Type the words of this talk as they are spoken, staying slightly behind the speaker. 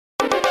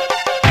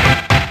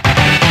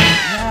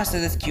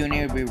said this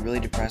Q&A would be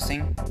really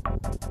depressing.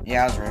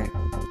 Yeah, I was right.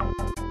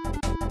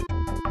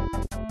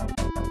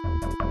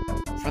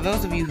 For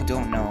those of you who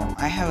don't know,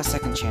 I have a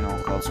second channel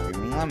called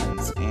Screaming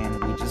Lemons,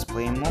 and we just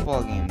play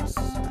mobile games.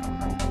 I don't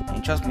know.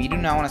 And trust me, you do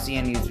not want to see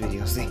any of these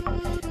videos.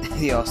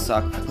 They all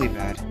suck really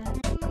bad.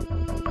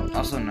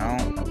 Also, no,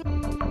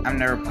 I'm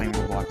never playing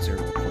Roblox or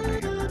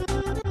Fortnite ever.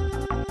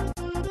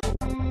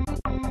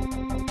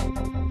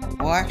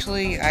 Well,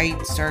 actually,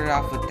 I started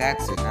off with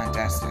That's It, not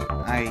That's It.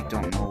 I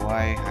don't know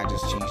why, I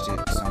just changed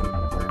it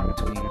somewhere in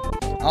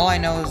between. All I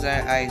know is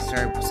that I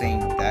started saying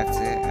That's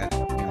It at,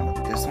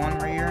 this one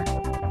right here.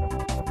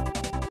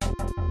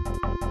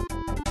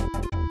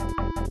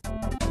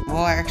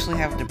 Well, I actually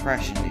have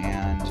depression,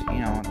 and,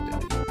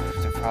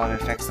 that probably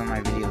affects some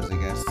of my videos, I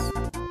guess.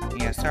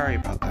 Yeah, sorry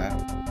about that.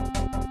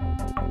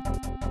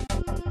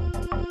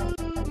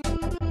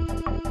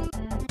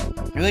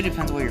 It really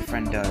depends what your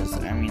friend does.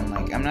 I mean,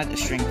 like, I'm not a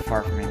string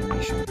far from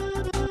animation.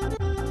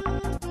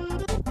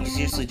 You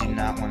seriously do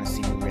not want to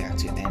see me react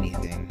to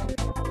anything.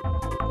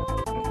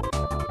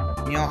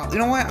 You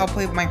know what? I'll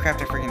play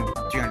Minecraft at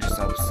freaking 300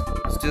 subs.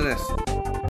 Let's do this.